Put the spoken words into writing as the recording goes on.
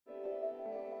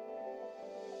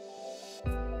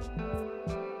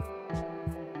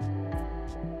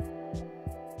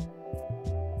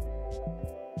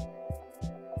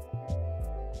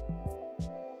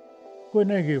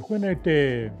Koenei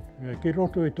ki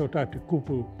roto I tō tātu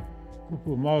kupu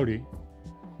Māori,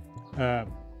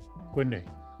 koenei.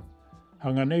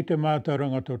 Hanga nei te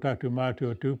mātauranga tō tātu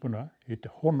mātua tūpuna I te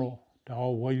hono, te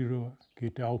ao wairua ki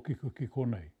te ao kiko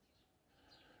nei.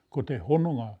 Ko te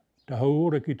hononga, te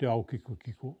hauora ki te ao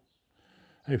kiko,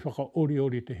 hei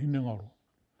whakaori te hinengaro,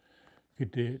 ki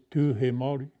te tūhe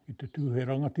Māori, ki te tūhe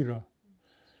rangatira,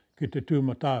 ki te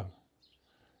tūmatau.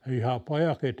 Hei hāpai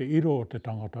ake te iro o te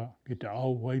tangata ki te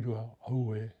ao wairua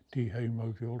haue ti hei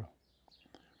maukiora.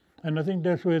 And I think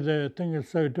that's where the thing is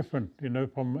so different, you know,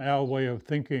 from our way of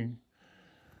thinking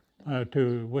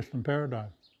to Western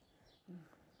paradigm.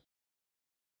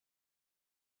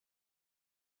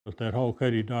 That whole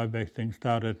kauri dieback thing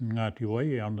started in Ngāti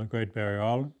Wai on the Great Barrier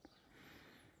Island.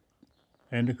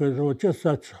 And because it was just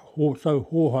so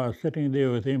hoha sitting there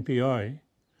with MPI,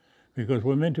 because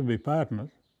we're meant to be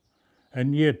partners,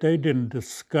 and yet they didn't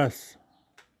discuss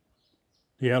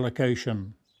the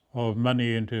allocation of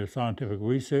money into scientific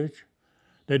research.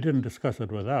 They didn't discuss it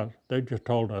with us. They just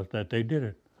told us that they did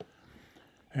it.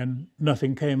 And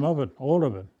nothing came of it, all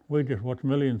of it. We just watched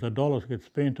millions of dollars get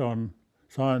spent on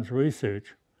science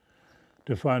research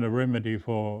to find a remedy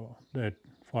for that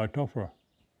phytophthora.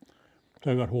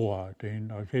 So I got hoa.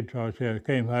 I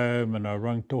came home and I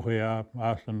rang Tohe up,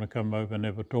 asked them to come over and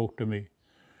never talk to me.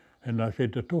 And I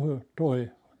said to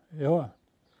Tohe, ewa,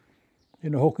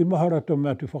 hoki mahara tō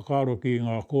mātu whakaaro ki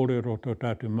ngā Kōrero tō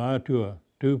tātu mātua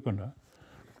tūpuna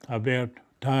about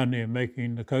tāne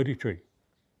making the kauri tree.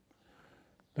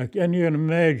 Like, and you can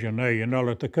imagine,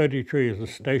 like the kauri tree is a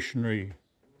stationary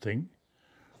thing,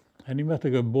 and he must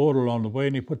have got bored along the way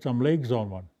and he put some legs on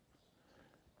one.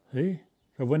 See?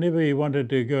 So whenever he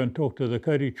wanted to go and talk to the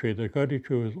kauri tree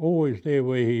was always there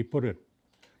where he put it.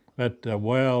 But the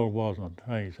well wasn't,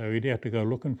 so he'd have to go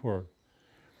looking for it.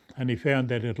 And he found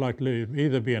that it'd likely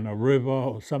either be in a river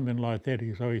or something like that.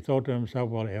 So he thought to himself,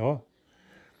 well,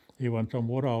 you want some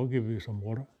water, I'll give you some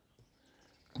water.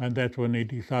 And that's when he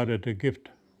decided to gift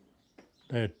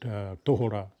that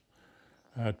tohora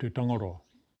to Tangaroa.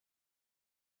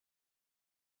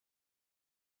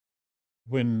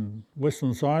 When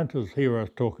Western scientists hear us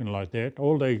talking like that,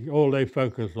 all they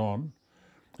focus on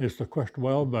is the crushed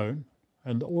whalebone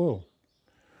and the oil.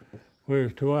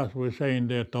 Whereas to us, we're saying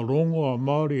that the rongoa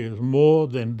Māori is more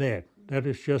than that. That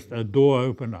is just a door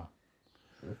opener.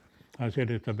 I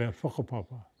said it's about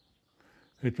whakapapa.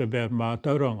 It's about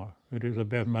mātauranga. It is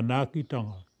about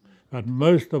manaakitanga. But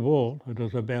most of all, it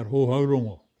is about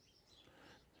hohaurongo.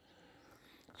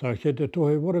 So I said to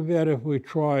Tohe, what about if we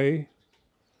try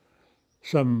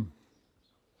some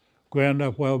ground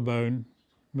up whalebone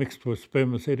mixed with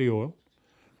spermaceti oil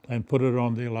and put it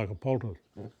on there like a poultice.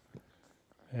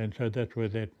 And so that's where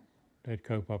that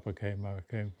kaupapa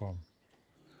came from.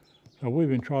 So we've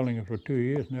been trialling it for 2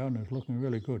 years now and it's looking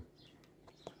really good.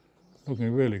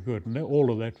 Looking really good, and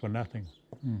all of that for nothing.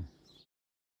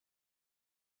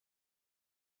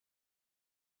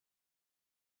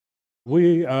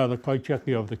 We are the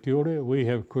kaitiaki of the Kura. We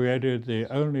have created the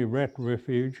only rat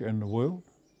refuge in the world,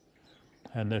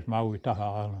 and that's Mauitaha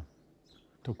Island.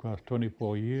 It took us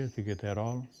 24 years to get that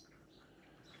island.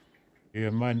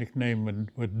 Yeah, my nickname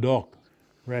with Doc,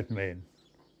 Rat Man.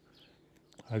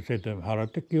 I said to him,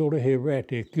 harata ki ora he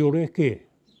rat, he ki ora ke.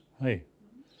 Hey,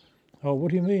 oh, what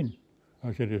do you mean?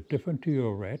 I said, it's different to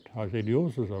your rat. I said,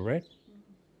 yours is a rat.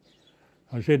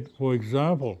 I said, for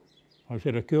example, I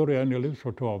said, a Kura only lives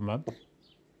for 12 months.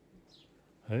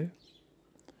 Hey?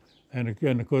 And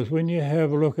again, of course, when you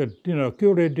have a look at,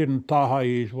 Kura didn't taha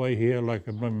his way here like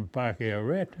a Pākehā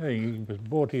rat. Hey, he was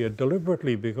brought here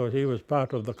deliberately because he was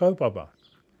part of the kaupapa.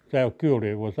 Our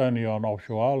Kura was only on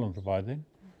offshore islands by then.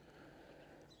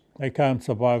 They can't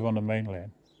survive on the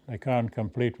mainland. They can't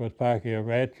compete with Pākehā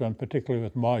rats and particularly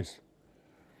with mice.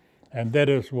 And that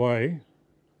is why,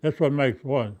 that's what makes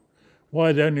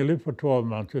why they only live for 12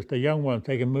 months. It's the young ones,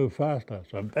 they can move faster.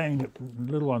 So bang, the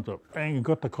little ones are bang,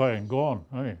 got the kai and gone.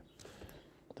 Hey.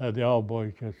 So the old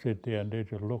boys just sit there and they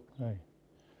just look. Hey.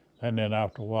 And then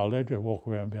after a while, they just walk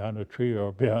around behind a tree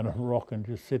or behind a rock and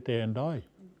just sit there and die.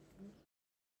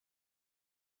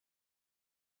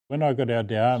 When I got out of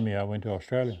the army, I went to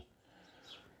Australia.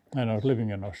 And I was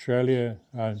living in Australia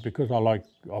because I like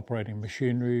operating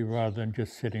machinery rather than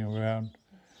just sitting around.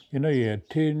 You had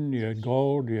tin, you had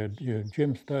gold, you had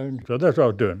gemstones. So that's what I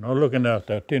was doing. I was looking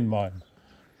after tin mines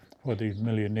for these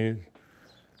millionaires.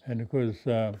 And of course,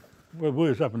 we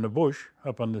was up in the bush,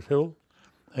 up on this hill,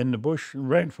 in the bush,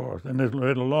 rainforest. And there's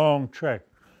a long track,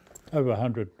 over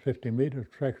 150 metres,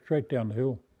 track straight down the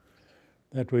hill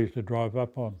that we used to drive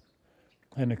up on.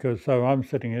 And because so I'm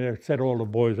sitting there, set all the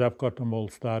boys up, got them all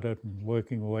started and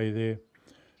working away there.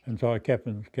 And so I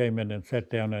came in and sat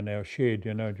down in our shed,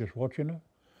 just watching it.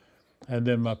 And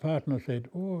then my partner said,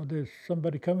 oh, there's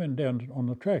somebody coming down on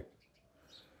the track.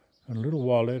 And a little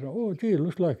while later, oh, gee, it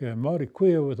looks like a Māori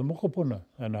kuia with a mokopuna.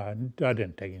 And I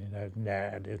didn't take any note.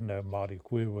 Nah, there's no Māori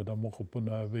kuia with a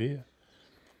mokopuna over here.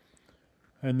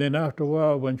 And then after a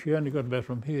while, when she only got back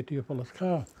from here to your fella's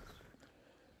car,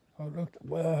 I looked,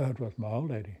 wow, it was my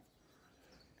old lady.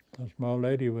 It was my old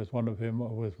lady with one of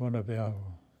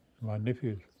my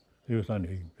nephews. He was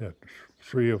only about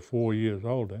 3 or 4 years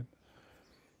old then.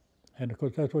 And of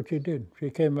course that's what she did. She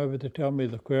came over to tell me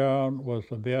the Crown was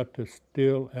about to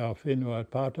steal our whenua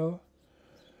pātaua.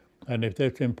 And if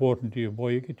that's important to you, boy,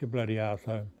 you get your bloody ass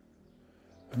home.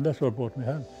 And that's what brought me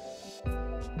home.